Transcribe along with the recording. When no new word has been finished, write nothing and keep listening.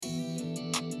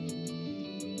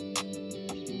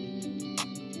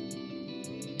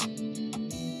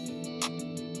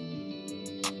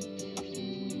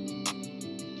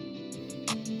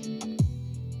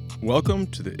Welcome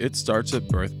to the It Starts at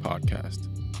Birth podcast.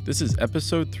 This is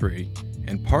episode 3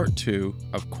 and part 2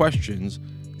 of questions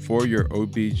for your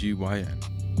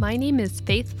OBGYN. My name is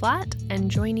Faith Flatt, and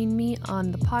joining me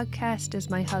on the podcast is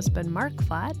my husband, Mark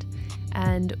Flatt,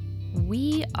 and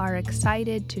we are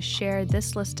excited to share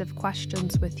this list of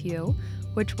questions with you,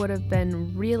 which would have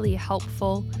been really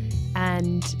helpful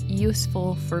and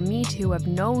useful for me to have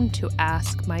known to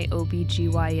ask my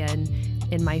OBGYN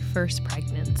in my first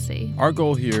pregnancy. Our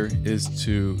goal here is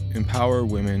to empower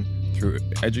women through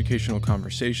educational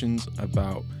conversations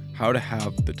about how to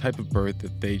have the type of birth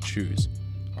that they choose.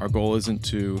 Our goal isn't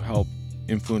to help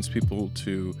influence people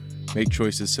to make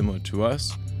choices similar to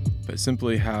us, but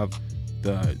simply have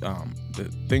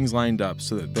the things lined up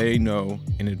so that they know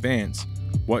in advance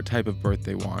what type of birth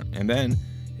they want. And then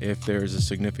if there's a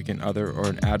significant other or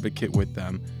an advocate with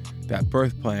them, that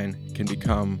birth plan can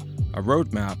become a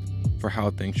roadmap for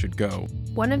how things should go.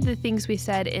 One of the things we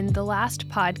said in the last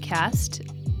podcast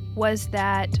was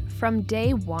that from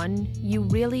day one, you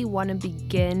really want to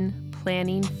begin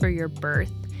planning for your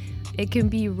birth. It can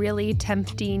be really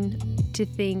tempting to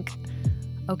think,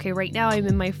 okay, right now I'm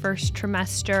in my first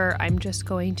trimester. I'm just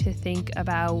going to think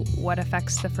about what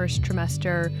affects the first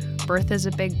trimester. Birth is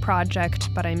a big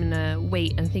project, but I'm going to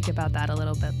wait and think about that a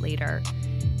little bit later.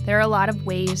 There are a lot of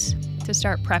ways to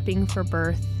start prepping for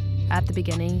birth at the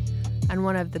beginning. And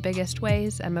one of the biggest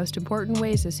ways and most important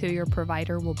ways is who your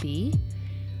provider will be.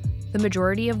 The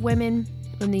majority of women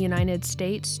in the United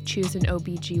States choose an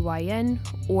OBGYN,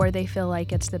 or they feel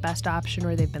like it's the best option,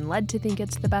 or they've been led to think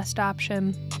it's the best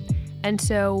option. And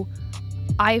so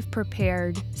I've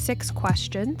prepared 6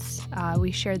 questions.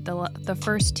 We shared the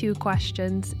first 2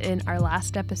 questions in our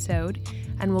last episode,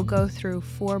 and we'll go through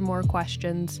 4 more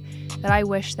questions that I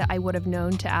wish that I would have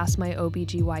known to ask my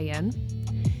OBGYN.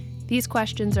 These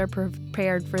questions are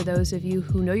prepared for those of you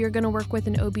who know you're going to work with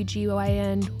an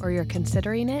OBGYN or you're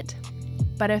considering it.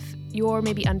 But if you're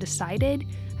maybe undecided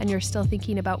and you're still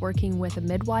thinking about working with a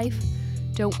midwife,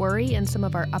 don't worry. In some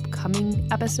of our upcoming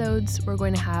episodes, we're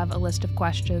going to have a list of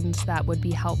questions that would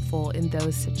be helpful in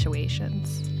those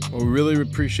situations. Well, we really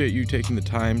appreciate you taking the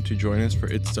time to join us for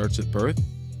It Starts at Birth.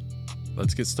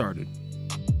 Let's get started.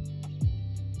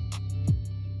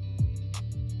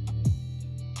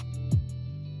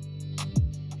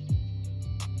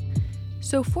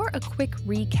 So for a quick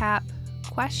recap,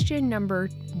 question number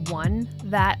 1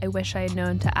 that I wish I had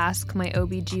known to ask my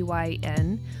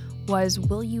OBGYN was,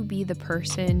 will you be the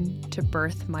person to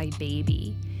birth my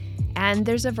baby? And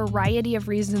there's a variety of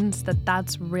reasons that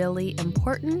that's really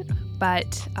important,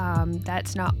 but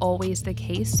that's not always the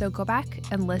case. So go back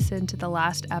and listen to the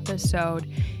last episode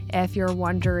if you're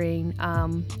wondering,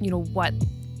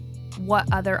 what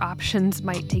other options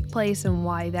might take place and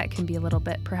why that can be a little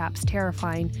bit perhaps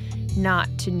terrifying not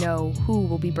to know who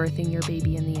will be birthing your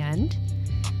baby in the end.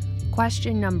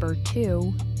 Question number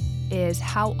 2 is,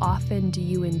 how often do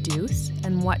you induce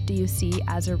and what do you see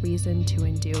as a reason to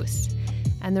induce?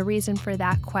 And the reason for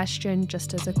that question,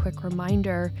 just as a quick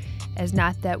reminder, is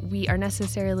not that we are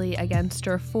necessarily against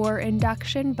or for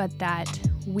induction, but that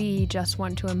we just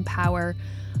want to empower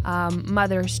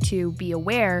mothers to be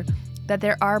aware that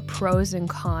there are pros and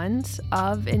cons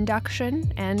of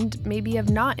induction and maybe of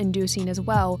not inducing as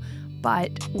well.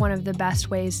 But one of the best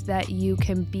ways that you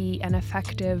can be an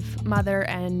effective mother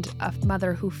and a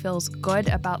mother who feels good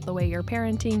about the way you're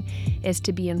parenting is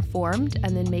to be informed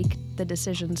and then make the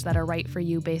decisions that are right for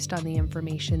you based on the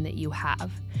information that you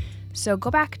have. So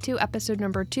go back to episode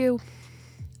number 2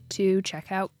 to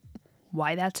check out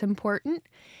why that's important.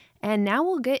 And now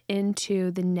we'll get into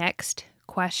the next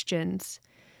questions.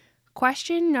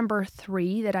 Question number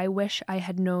 3 that I wish I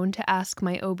had known to ask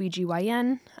my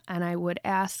OBGYN, and I would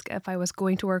ask if I was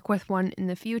going to work with one in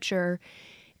the future,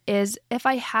 is, if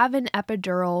I have an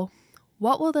epidural,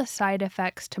 what will the side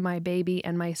effects to my baby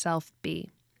and myself be?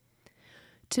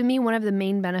 To me, one of the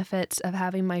main benefits of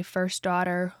having my first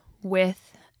daughter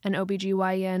with an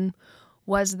OBGYN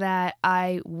was that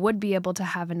I would be able to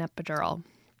have an epidural.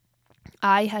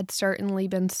 I had certainly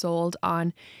been sold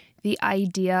on the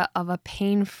idea of a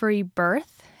pain-free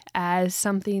birth as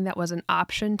something that was an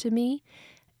option to me,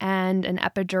 and an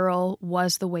epidural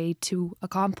was the way to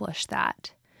accomplish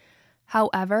that.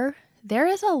 However, there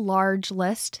is a large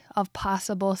list of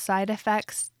possible side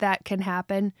effects that can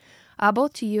happen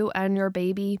both to you and your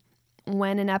baby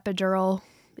when an epidural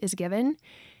is given.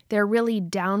 They're really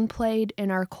downplayed in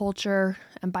our culture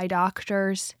and by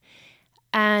doctors,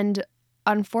 and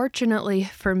unfortunately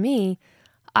for me,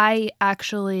 I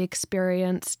actually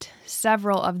experienced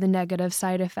several of the negative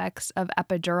side effects of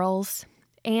epidurals,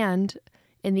 and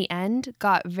in the end,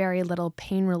 got very little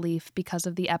pain relief because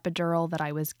of the epidural that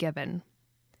I was given.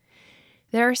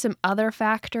 There are some other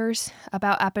factors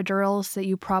about epidurals that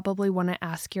you probably want to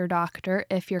ask your doctor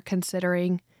if you're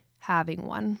considering having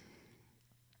one.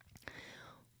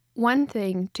 One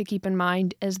thing to keep in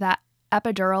mind is that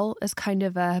epidural is kind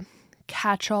of a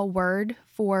catch-all word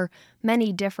for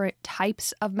many different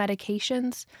types of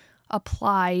medications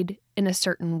applied in a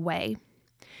certain way.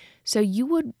 So you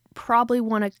would probably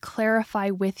want to clarify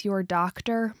with your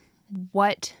doctor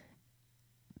what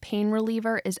pain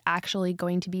reliever is actually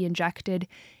going to be injected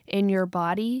in your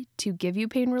body to give you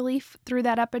pain relief through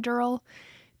that epidural,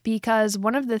 because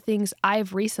one of the things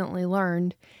I've recently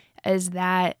learned is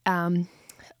that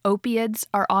opiates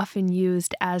are often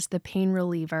used as the pain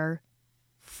reliever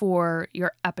for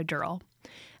your epidural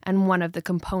and one of the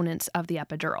components of the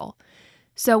epidural.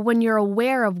 So when you're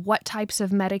aware of what types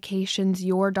of medications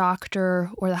your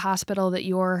doctor or the hospital that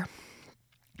you're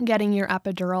getting your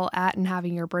epidural at and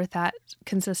having your birth at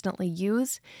consistently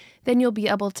use, then you'll be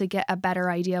able to get a better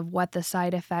idea of what the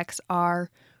side effects are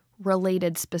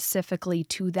related specifically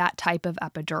to that type of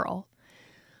epidural.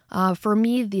 For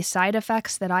me, the side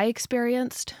effects that I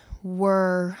experienced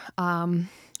were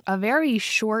a very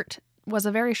short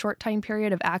time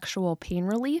period of actual pain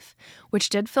relief, which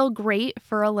did feel great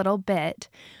for a little bit.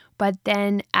 But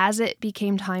then as it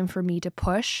became time for me to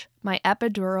push, my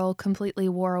epidural completely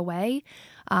wore away.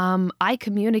 I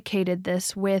communicated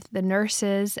this with the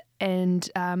nurses and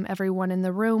everyone in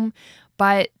the room,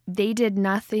 but they did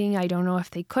nothing. I don't know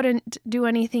if they couldn't do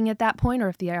anything at that point or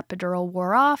if the epidural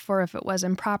wore off or if it was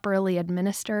improperly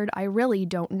administered. I really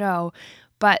don't know.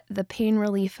 But the pain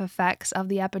relief effects of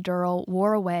the epidural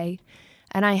wore away,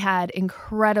 and I had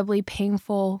incredibly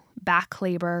painful back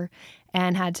labor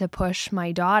and had to push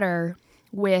my daughter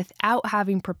without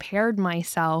having prepared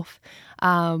myself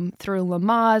through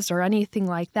Lamaze or anything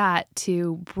like that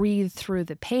to breathe through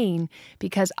the pain,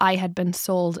 because I had been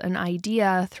sold an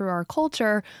idea through our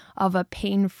culture of a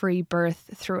pain-free birth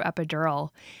through epidural.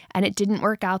 And it didn't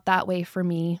work out that way for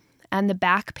me. And the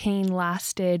back pain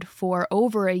lasted for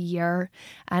over a year,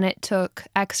 and it took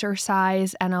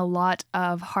exercise and a lot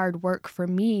of hard work for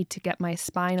me to get my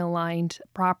spine aligned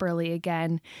properly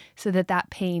again so that that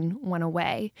pain went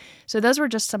away. So those were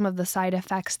just some of the side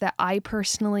effects that I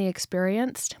personally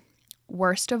experienced.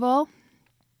 Worst of all,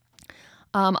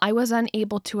 I was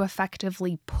unable to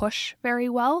effectively push very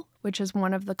well, which is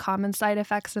one of the common side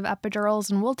effects of epidurals,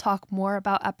 and we'll talk more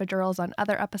about epidurals on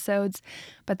other episodes,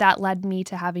 but that led me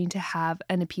to having to have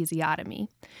an episiotomy.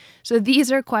 So these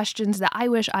are questions that I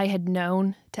wish I had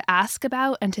known to ask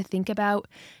about and to think about,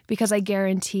 because I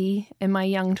guarantee in my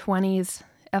young 20s,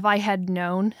 if I had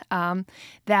known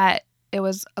that it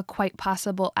was a quite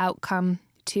possible outcome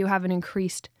to have an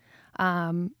increased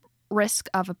risk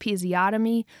of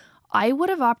episiotomy, I would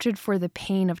have opted for the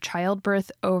pain of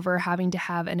childbirth over having to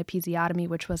have an episiotomy,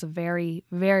 which was a very,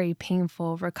 very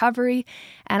painful recovery.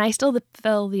 And I still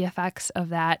feel the effects of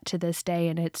that to this day,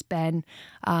 and it's been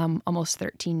almost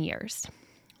 13 years.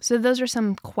 So those are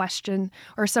some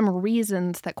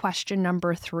reasons that question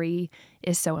number 3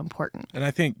 is so important. And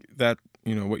I think that,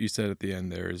 what you said at the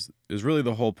end there is really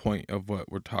the whole point of what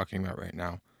we're talking about right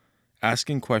now.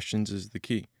 Asking questions is the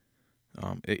key.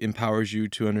 It empowers you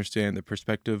to understand the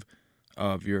perspective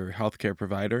of your healthcare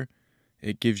provider.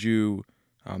 It gives you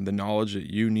the knowledge that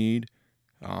you need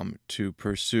to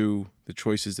pursue the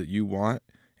choices that you want.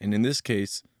 And in this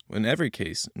case, in every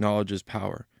case, knowledge is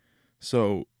power.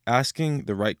 So asking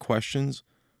the right questions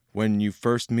when you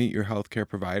first meet your healthcare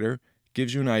provider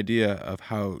gives you an idea of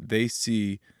how they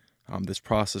see this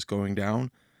process going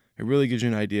down. It really gives you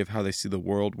an idea of how they see the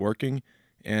world working.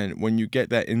 And when you get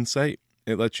that insight,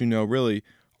 it lets you know, really,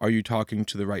 are you talking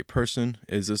to the right person?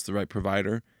 Is this the right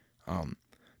provider?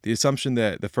 The assumption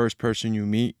that the first person you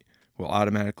meet will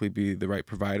automatically be the right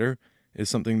provider is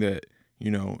something that,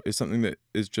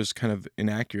 is just kind of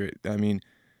inaccurate. I mean,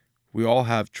 we all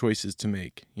have choices to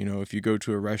make. If you go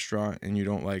to a restaurant and you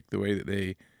don't like the way that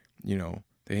they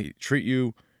treat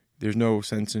you, there's no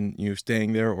sense in you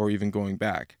staying there or even going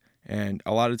back. And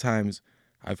a lot of times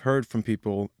I've heard from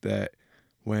people that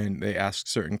when they ask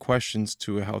certain questions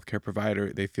to a healthcare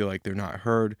provider, they feel like they're not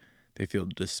heard, they feel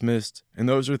dismissed. And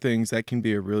those are things that can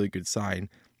be a really good sign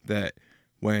that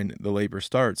when the labor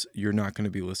starts, you're not going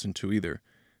to be listened to either.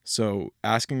 So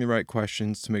asking the right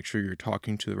questions to make sure you're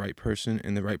talking to the right person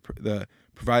and the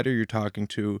provider you're talking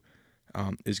to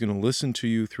is going to listen to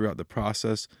you throughout the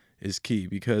process is key.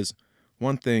 Because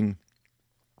one thing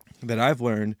that I've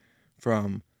learned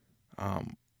from,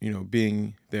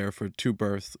 being there for 2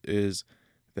 births is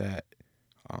that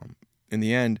in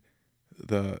the end,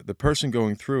 the person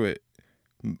going through it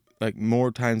like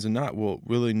more times than not, will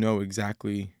really know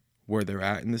exactly where they're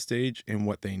at in the stage and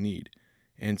what they need.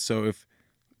 And so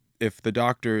if the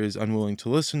doctor is unwilling to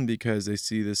listen because they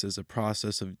see this as a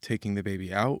process of taking the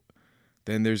baby out,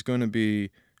 then there's going to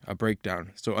be a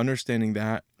breakdown. So understanding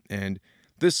that, and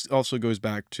this also goes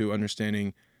back to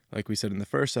understanding, like we said in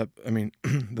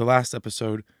the last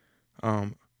episode,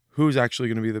 who's actually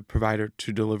going to be the provider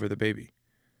to deliver the baby.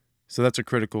 So that's a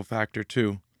critical factor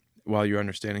too, while you're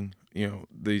understanding,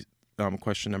 the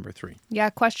question number 3. Yeah,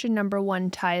 question number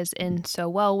 1 ties in so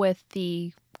well with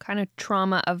the kind of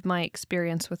trauma of my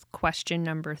experience with question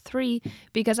number 3,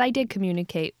 because I did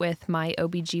communicate with my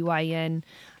OBGYN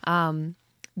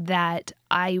that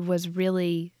I was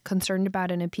really concerned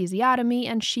about an episiotomy,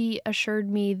 and she assured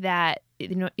me that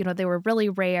they were really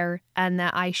rare and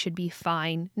that I should be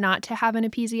fine not to have an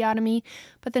episiotomy.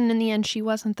 But then in the end, she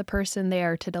wasn't the person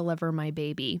there to deliver my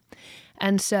baby.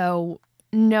 And so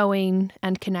knowing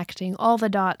and connecting all the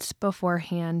dots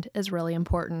beforehand is really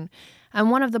important.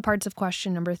 And one of the parts of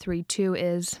question number 3 too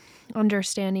is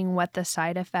understanding what the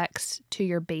side effects to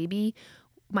your baby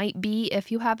might be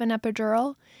if you have an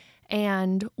epidural.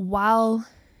 And while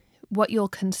what you'll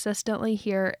consistently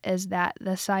hear is that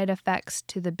the side effects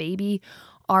to the baby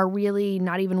are really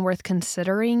not even worth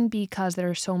considering because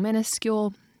they're so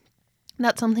minuscule,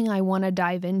 that's something I want to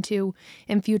dive into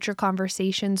in future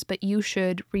conversations, but you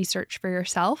should research for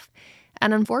yourself.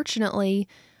 And unfortunately,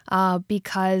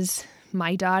 because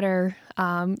my daughter,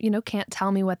 can't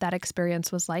tell me what that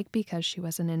experience was like because she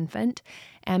was an infant,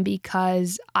 and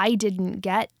because I didn't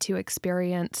get to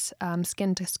experience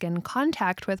skin-to-skin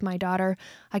contact with my daughter,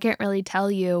 I can't really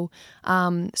tell you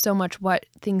so much what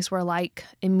things were like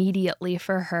immediately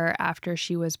for her after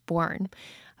she was born.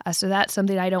 So that's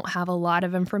something I don't have a lot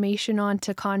of information on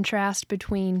to contrast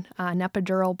between an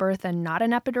epidural birth and not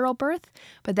an epidural birth.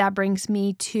 But that brings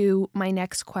me to my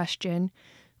next question.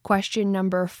 Question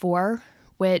number 4,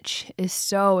 which is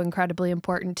so incredibly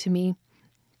important to me,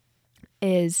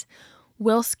 is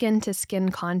will skin-to-skin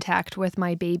contact with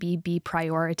my baby be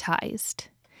prioritized?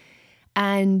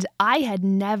 And I had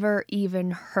never even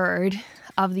heard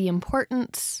of the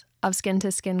importance of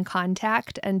skin-to-skin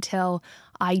contact until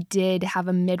I did have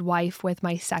a midwife with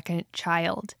my second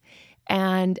child.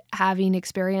 And having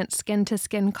experienced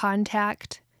skin-to-skin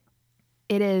contact,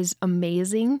 it is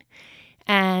amazing.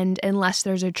 And unless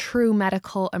there's a true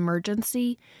medical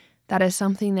emergency, that is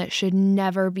something that should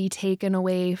never be taken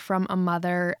away from a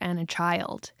mother and a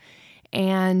child.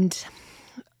 And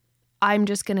I'm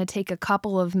just going to take a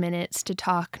couple of minutes to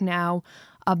talk now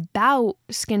about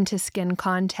skin-to-skin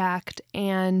contact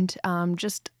and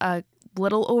just a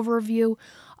little overview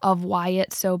of why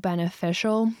it's so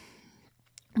beneficial,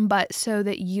 but so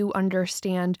that you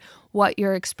understand what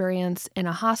your experience in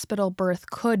a hospital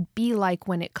birth could be like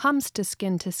when it comes to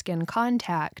skin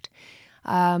contact,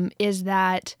 is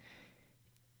that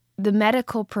the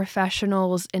medical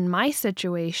professionals in my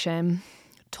situation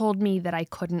told me that I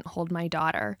couldn't hold my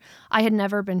daughter. I had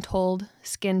never been told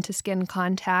skin-to-skin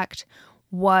contact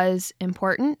was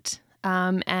important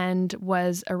and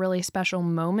was a really special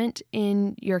moment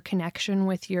in your connection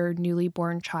with your newly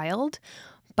born child.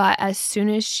 But as soon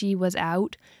as she was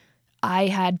out, I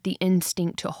had the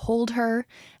instinct to hold her.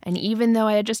 And even though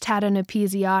I had just had an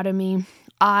episiotomy,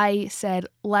 I said,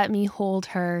 let me hold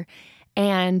her.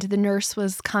 And the nurse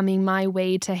was coming my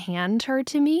way to hand her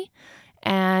to me.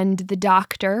 And the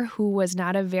doctor, who was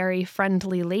not a very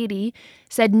friendly lady,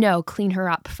 said, no, clean her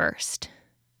up first.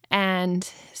 And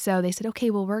so they said, okay,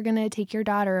 well, we're going to take your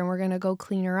daughter and we're going to go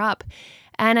clean her up.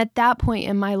 And at that point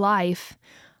in my life,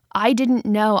 I didn't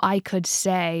know I could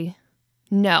say,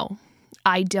 no,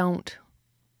 I'm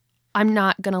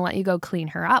not going to let you go clean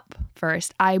her up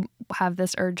first. I have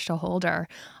this urge to hold her.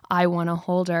 I want to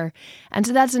hold her. And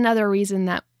so that's another reason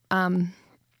that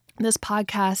this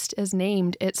podcast is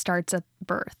named It Starts at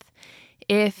Birth.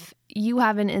 If you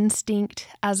have an instinct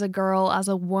as a girl, as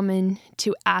a woman,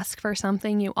 to ask for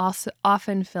something, you also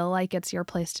often feel like it's your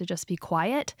place to just be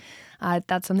quiet.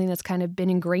 That's something that's kind of been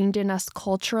ingrained in us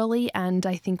culturally, and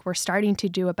I think we're starting to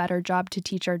do a better job to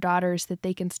teach our daughters that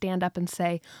they can stand up and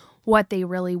say what they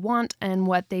really want and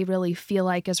what they really feel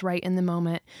like is right in the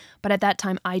moment. But at that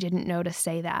time, I didn't know to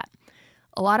say that.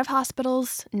 A lot of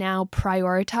hospitals now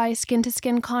prioritize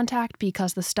skin-to-skin contact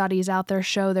because the studies out there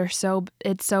show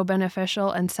it's so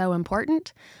beneficial and so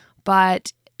important.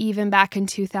 But even back in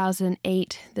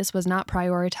 2008, this was not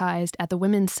prioritized at the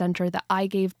women's center that I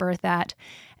gave birth at.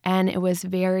 And it was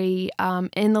very,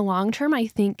 in the long term, I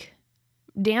think,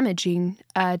 damaging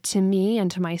to me and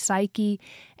to my psyche,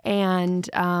 and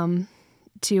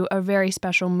to a very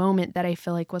special moment that I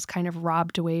feel like was kind of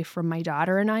robbed away from my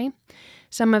daughter and I.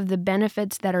 Some of the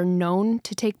benefits that are known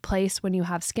to take place when you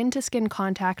have skin-to-skin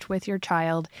contact with your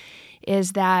child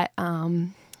is that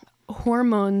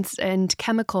hormones and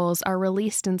chemicals are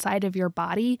released inside of your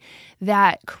body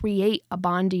that create a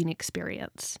bonding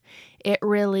experience. It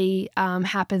really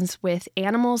happens with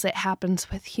animals. It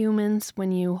happens with humans.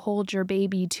 When you hold your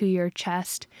baby to your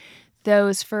chest,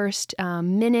 those first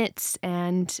minutes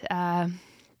and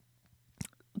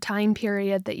time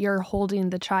period that you're holding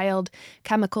the child,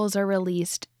 chemicals are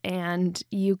released and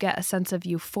you get a sense of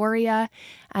euphoria,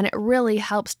 and it really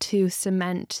helps to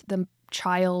cement the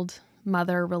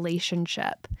child-mother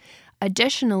relationship.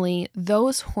 Additionally,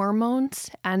 those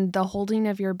hormones and the holding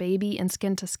of your baby in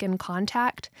skin-to-skin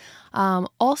contact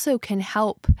also can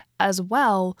help as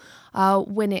well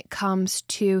when it comes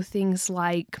to things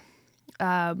like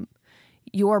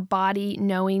your body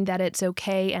knowing that it's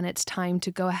okay and it's time to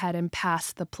go ahead and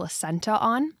pass the placenta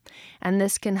on. And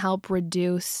this can help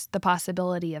reduce the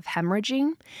possibility of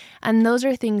hemorrhaging. And those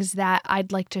are things that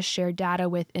I'd like to share data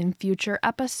with in future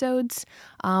episodes.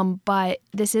 But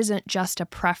this isn't just a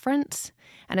preference,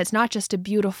 and it's not just a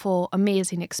beautiful,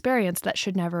 amazing experience that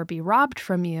should never be robbed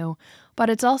from you, but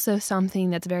it's also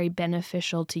something that's very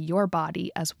beneficial to your body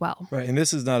as well. Right. And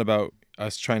this is not about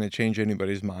us trying to change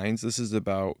anybody's minds. This is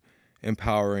about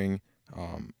empowering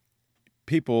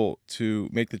people to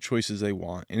make the choices they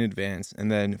want in advance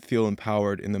and then feel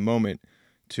empowered in the moment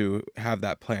to have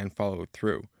that plan followed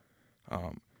through.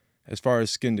 As far as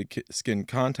skin-to-skin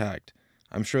contact,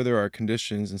 I'm sure there are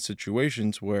conditions and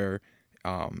situations where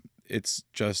it's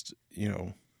just,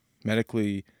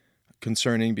 medically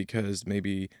concerning because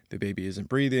maybe the baby isn't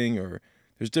breathing, or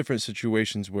there's different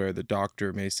situations where the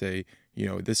doctor may say,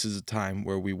 this is a time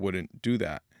where we wouldn't do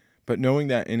that. But knowing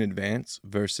that in advance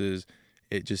versus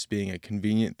it just being a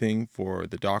convenient thing for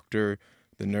the doctor,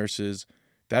 the nurses,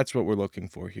 that's what we're looking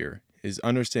for here, is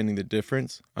understanding the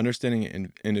difference, understanding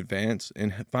it in advance,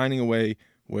 and finding a way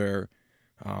where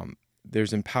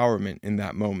there's empowerment in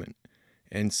that moment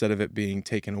instead of it being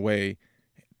taken away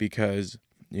because,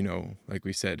 like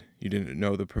we said, you didn't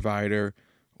know the provider,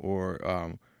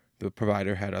 or the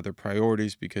provider had other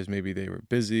priorities because maybe they were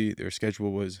busy, their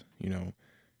schedule was,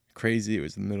 crazy, it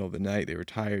was in the middle of the night, they were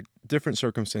tired, different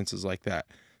circumstances like that.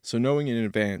 So knowing in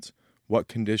advance what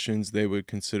conditions they would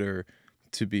consider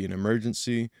to be an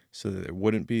emergency so that there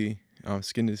wouldn't be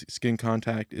skin-to-skin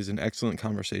contact is an excellent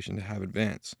conversation to have in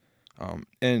advance.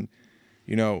 And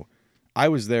I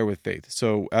was there with Faith.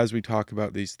 So as we talk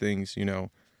about these things,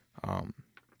 I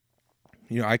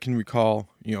can recall,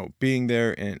 being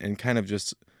there and kind of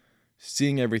just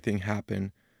seeing everything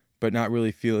happen, but not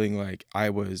really feeling like I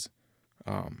was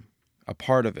a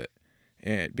part of it.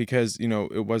 And because,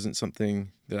 it wasn't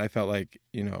something that I felt like,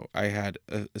 I had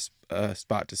a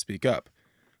spot to speak up.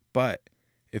 But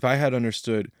if I had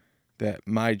understood that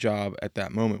my job at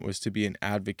that moment was to be an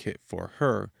advocate for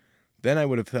her, then I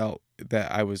would have felt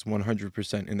that I was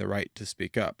 100% in the right to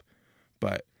speak up.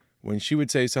 But when she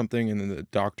would say something and then the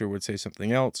doctor would say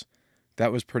something else,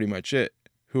 that was pretty much it.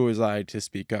 Who was I to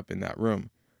speak up in that room?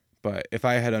 But if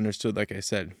I had understood, like I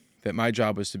said, that my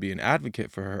job was to be an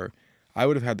advocate for her, I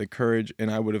would have had the courage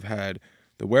and I would have had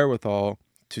the wherewithal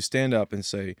to stand up and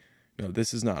say, no,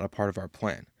 this is not a part of our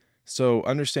plan. So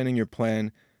understanding your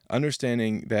plan,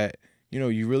 understanding that,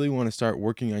 you really want to start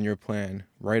working on your plan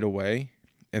right away.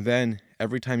 And then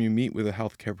every time you meet with a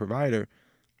healthcare provider,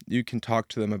 you can talk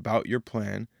to them about your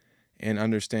plan and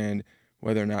understand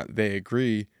whether or not they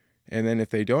agree. And then if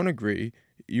they don't agree,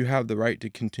 you have the right to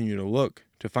continue to look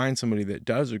to find somebody that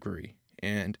does agree.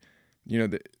 And,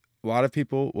 a lot of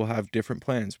people will have different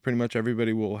plans. Pretty much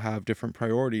everybody will have different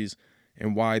priorities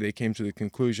and why they came to the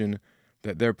conclusion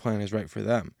that their plan is right for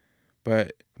them.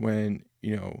 But when,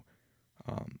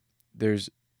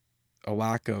 there's a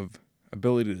lack of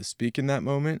ability to speak in that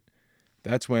moment,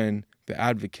 that's when the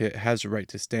advocate has the right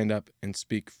to stand up and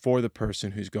speak for the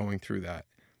person who's going through that.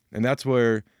 And that's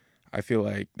where I feel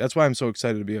like, that's why I'm so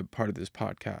excited to be a part of this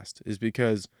podcast, is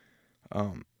because,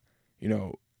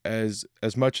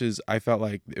 as much as I felt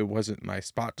like it wasn't my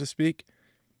spot to speak,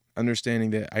 understanding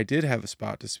that I did have a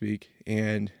spot to speak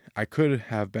and I could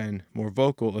have been more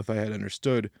vocal if I had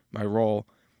understood my role.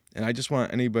 And I just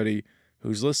want anybody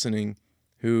who's listening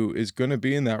who is going to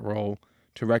be in that role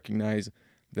to recognize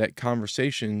that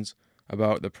conversations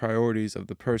about the priorities of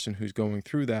the person who's going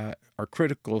through that are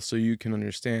critical, so you can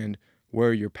understand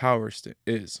where your power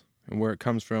is and where it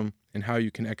comes from and how you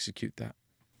can execute that.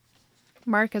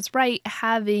 Mark is right.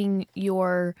 Having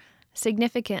your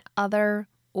significant other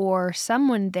or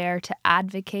someone there to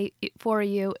advocate for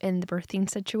you in the birthing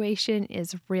situation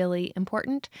is really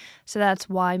important. So that's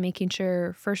why making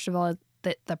sure, first of all,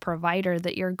 that the provider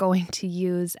that you're going to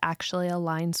use actually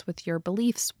aligns with your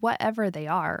beliefs, whatever they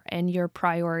are, and your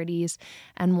priorities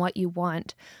and what you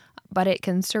want. But it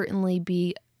can certainly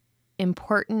be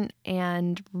important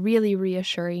and really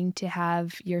reassuring to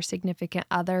have your significant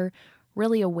other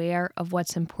really aware of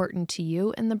what's important to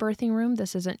you in the birthing room.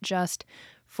 This isn't just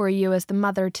for you as the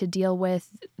mother to deal with.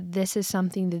 This is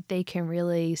something that they can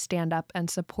really stand up and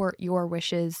support your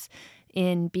wishes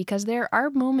in, because there are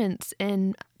moments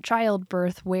in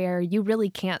childbirth where you really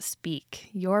can't speak.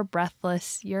 You're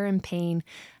breathless, you're in pain.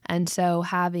 And so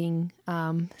having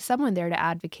someone there to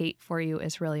advocate for you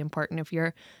is really important. If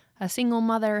you're a single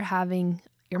mother, having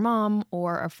your mom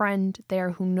or a friend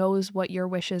there who knows what your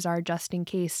wishes are just in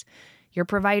case your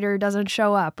provider doesn't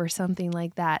show up or something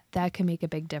like that, that can make a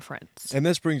big difference. And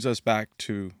this brings us back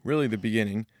to really the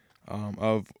beginning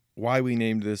of why we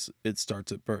named this It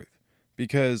Starts at Birth.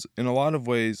 Because in a lot of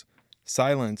ways,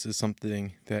 silence is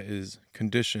something that is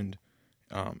conditioned.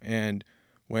 And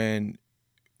when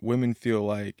women feel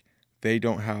like they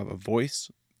don't have a voice,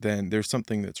 then there's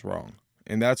something that's wrong.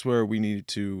 And that's where we need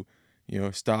to,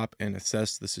 stop and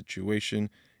assess the situation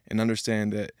and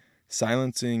understand that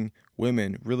silencing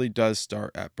women really does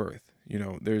start at birth.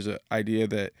 There's an idea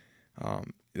that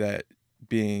that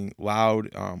being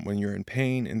loud when you're in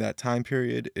pain in that time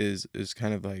period is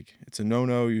kind of like, it's a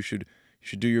no-no. You should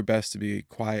do your best to be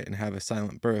quiet and have a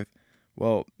silent birth.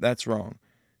 Well, that's wrong.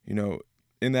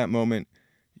 In that moment,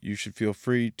 you should feel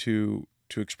free to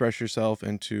express yourself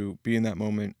and to be in that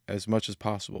moment as much as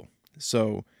possible.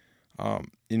 So,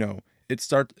 it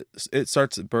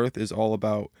starts at birth is all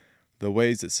about the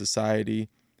ways that society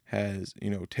has,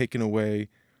 taken away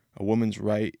a woman's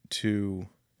right to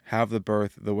have the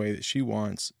birth the way that she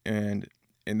wants, and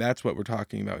that's what we're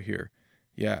talking about here.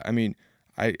 Yeah, I mean,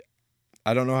 I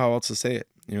don't know how else to say it.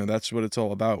 That's what it's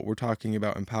all about. We're talking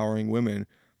about empowering women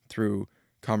through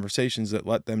conversations that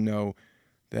let them know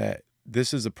that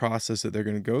this is a process that they're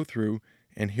going to go through,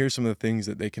 and here's some of the things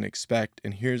that they can expect,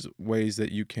 and here's ways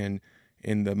that you can,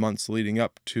 in the months leading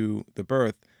up to the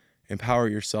birth, empower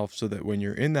yourself so that when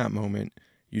you're in that moment,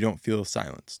 you don't feel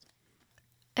silenced.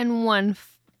 And one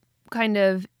kind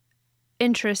of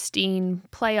interesting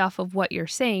play off of what you're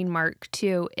saying, Mark,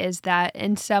 too, is that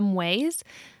in some ways,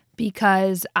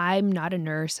 because I'm not a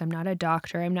nurse, I'm not a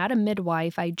doctor, I'm not a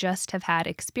midwife, I just have had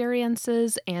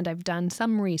experiences and I've done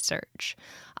some research.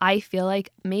 I feel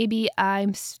like maybe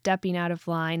I'm stepping out of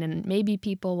line, and maybe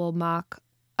people will mock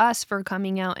us for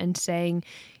coming out and saying,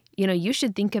 you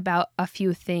should think about a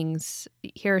few things.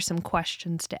 Here are some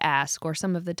questions to ask, or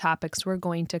some of the topics we're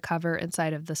going to cover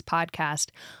inside of this podcast.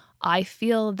 I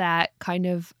feel that kind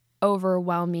of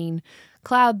overwhelming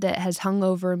cloud that has hung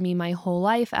over me my whole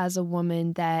life as a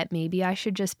woman, that maybe I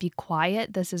should just be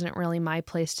quiet. This isn't really my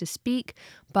place to speak,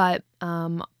 but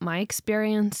my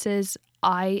experiences,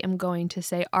 I am going to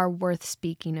say, are worth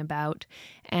speaking about.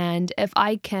 And if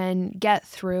I can get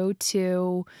through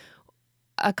to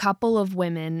a couple of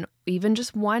women, even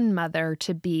just one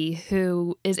mother-to-be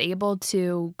who is able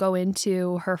to go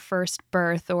into her first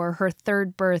birth or her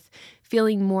third birth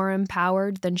feeling more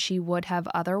empowered than she would have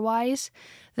otherwise,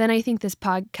 then I think this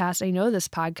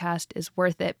podcast is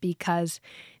worth it, because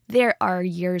there are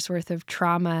years worth of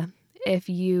trauma if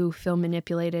you feel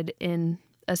manipulated in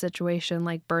a situation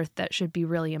like birth that should be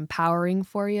really empowering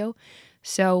for you.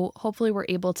 So hopefully we're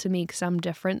able to make some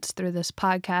difference through this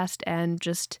podcast and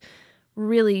just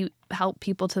really help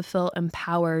people to feel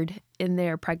empowered in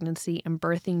their pregnancy and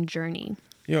birthing journey.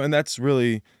 And that's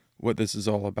really what this is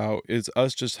all about, is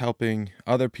us just helping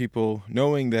other people,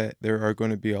 knowing that there are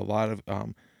going to be a lot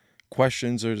of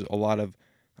questions. There's a lot of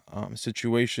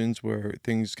situations where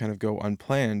things kind of go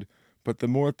unplanned, but the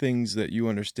more things that you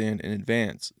understand in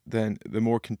advance, then the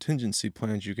more contingency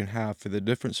plans you can have for the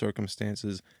different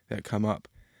circumstances that come up.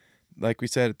 Like we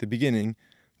said at the beginning,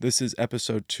 this is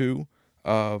episode 2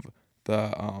 of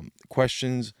the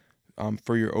questions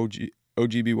for your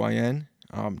OGBYN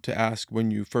to ask when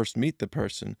you first meet the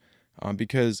person,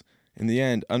 because in the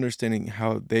end, understanding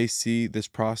how they see this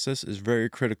process is very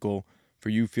critical for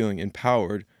you feeling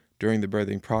empowered during the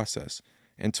birthing process.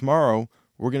 And tomorrow,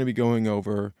 we're going to be going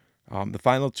over the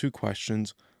final 2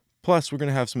 questions, plus we're going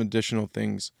to have some additional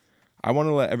things. I want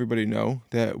to let everybody know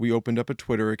that we opened up a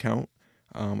Twitter account.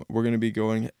 We're going to be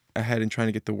going ahead and trying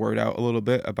to get the word out a little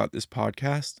bit about this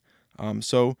podcast.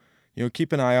 So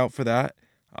keep an eye out for that.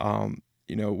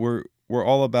 We're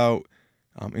all about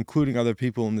including other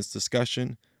people in this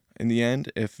discussion. In the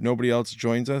end, if nobody else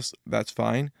joins us, that's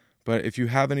fine. But if you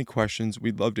have any questions,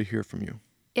 we'd love to hear from you.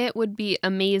 It would be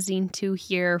amazing to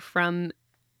hear from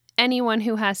anyone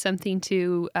who has something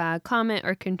to comment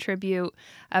or contribute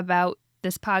about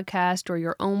this podcast or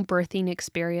your own birthing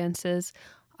experiences.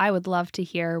 I would love to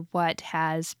hear what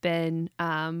has been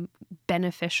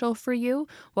beneficial for you,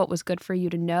 what was good for you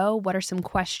to know, what are some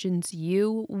questions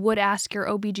you would ask your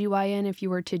OBGYN if you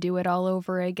were to do it all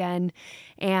over again.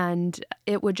 And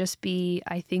it would just be,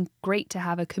 I think, great to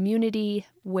have a community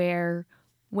where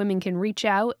women can reach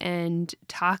out and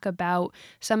talk about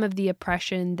some of the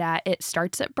oppression that it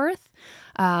starts at birth,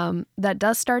 that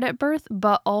does start at birth,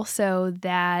 but also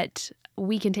that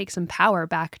we can take some power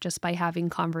back just by having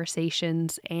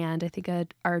conversations. And I think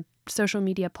our social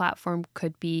media platform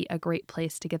could be a great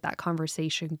place to get that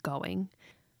conversation going.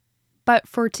 But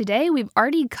for today, we've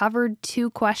already covered 2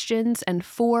 questions and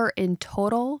 4 in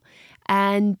total.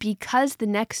 And because the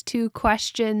next 2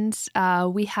 questions,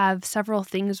 we have several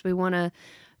things we want to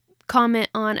comment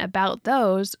on about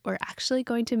those, we're actually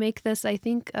going to make this, I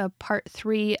think, a part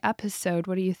 3 episode.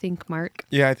 What do you think, Mark?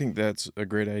 Yeah, I think that's a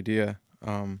great idea.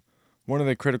 One of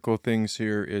the critical things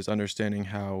here is understanding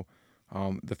how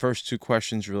the first 2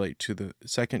 questions relate to the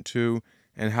second 2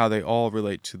 and how they all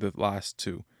relate to the last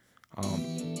 2.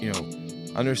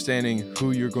 Understanding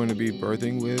who you're going to be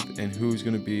birthing with and who's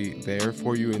going to be there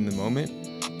for you in the moment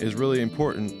is really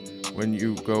important when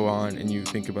you go on and you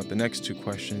think about the next 2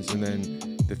 questions, and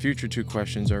then the future 2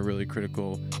 questions are really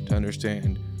critical to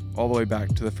understand all the way back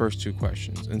to the first 2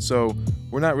 questions. And so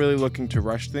we're not really looking to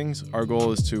rush things. Our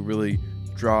goal is to really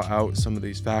draw out some of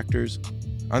these factors,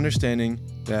 understanding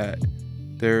that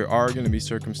there are going to be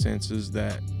circumstances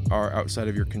that are outside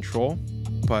of your control,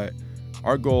 but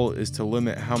our goal is to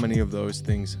limit how many of those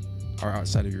things are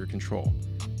outside of your control,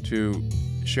 to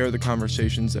share the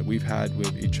conversations that we've had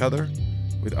with each other,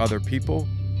 with other people,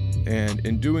 and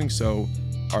in doing so,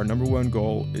 our number 1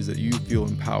 goal is that you feel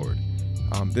empowered.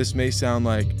 This may sound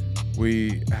like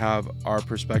we have our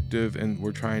perspective and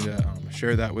we're trying to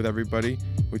share that with everybody,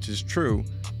 which is true,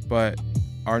 but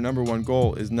our number 1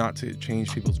 goal is not to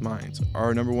change people's minds.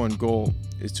 Our number 1 goal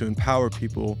is to empower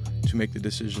people to make the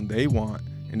decision they want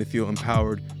and to feel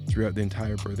empowered throughout the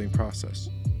entire birthing process.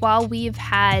 While we've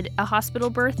had a hospital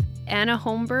birth and a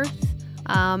home birth,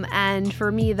 and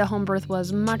for me, the home birth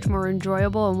was much more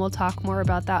enjoyable, and we'll talk more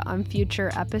about that on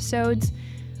future episodes.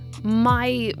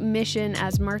 My mission,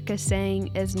 as Mark is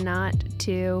saying, is not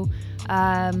to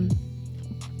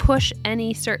push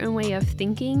any certain way of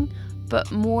thinking, but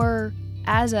more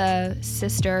as a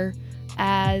sister,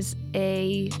 as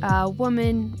a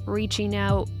woman reaching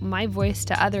out my voice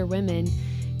to other women,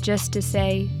 just to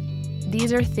say,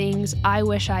 these are things I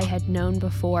wish I had known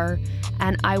before,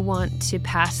 and I want to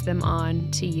pass them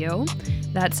on to you.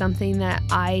 That's something that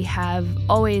I have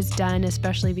always done,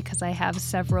 especially because I have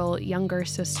several younger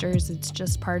sisters. It's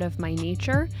just part of my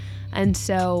nature. And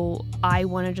so I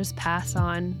want to just pass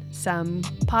on some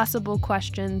possible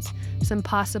questions, some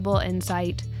possible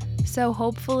insight. So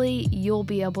hopefully you'll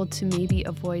be able to maybe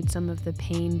avoid some of the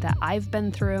pain that I've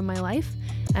been through in my life,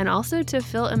 and also to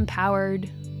feel empowered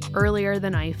earlier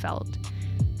than I felt.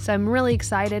 So I'm really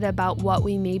excited about what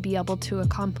we may be able to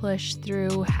accomplish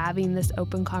through having this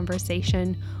open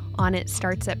conversation on It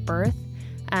Starts at Birth.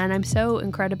 And I'm so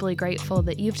incredibly grateful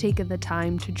that you've taken the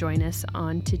time to join us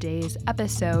on today's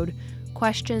episode,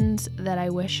 Questions That I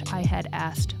Wish I Had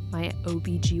Asked My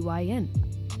OBGYN.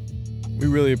 We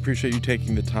really appreciate you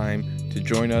taking the time to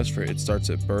join us for It Starts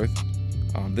at Birth.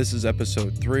 This is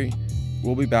episode 3.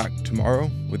 We'll be back tomorrow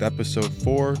with episode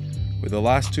 4 with the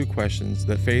last 2 questions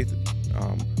that Faith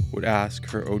would ask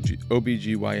her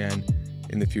OBGYN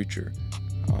in the future.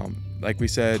 Like we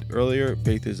said earlier,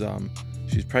 Faith is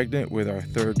she's pregnant with our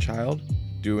 3rd child,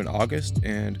 due in August,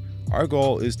 and our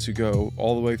goal is to go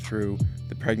all the way through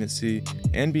the pregnancy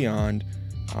and beyond,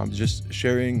 just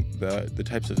sharing the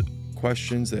types of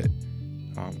questions that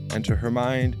enter her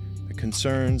mind, the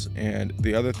concerns, and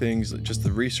the other things, just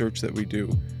the research that we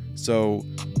do. So,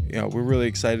 we're really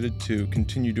excited to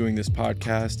continue doing this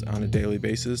podcast on a daily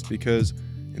basis, because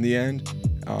in the end,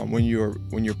 when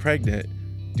you're pregnant,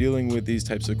 dealing with these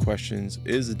types of questions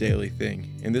is a daily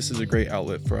thing, and this is a great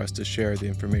outlet for us to share the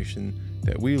information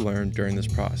that we learned during this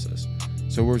process.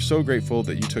 So we're so grateful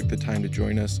that you took the time to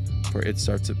join us for It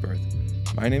Starts at Birth.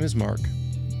 My name is Mark.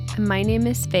 And my name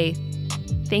is Faith.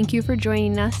 Thank you for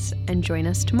joining us, and join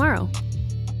us tomorrow.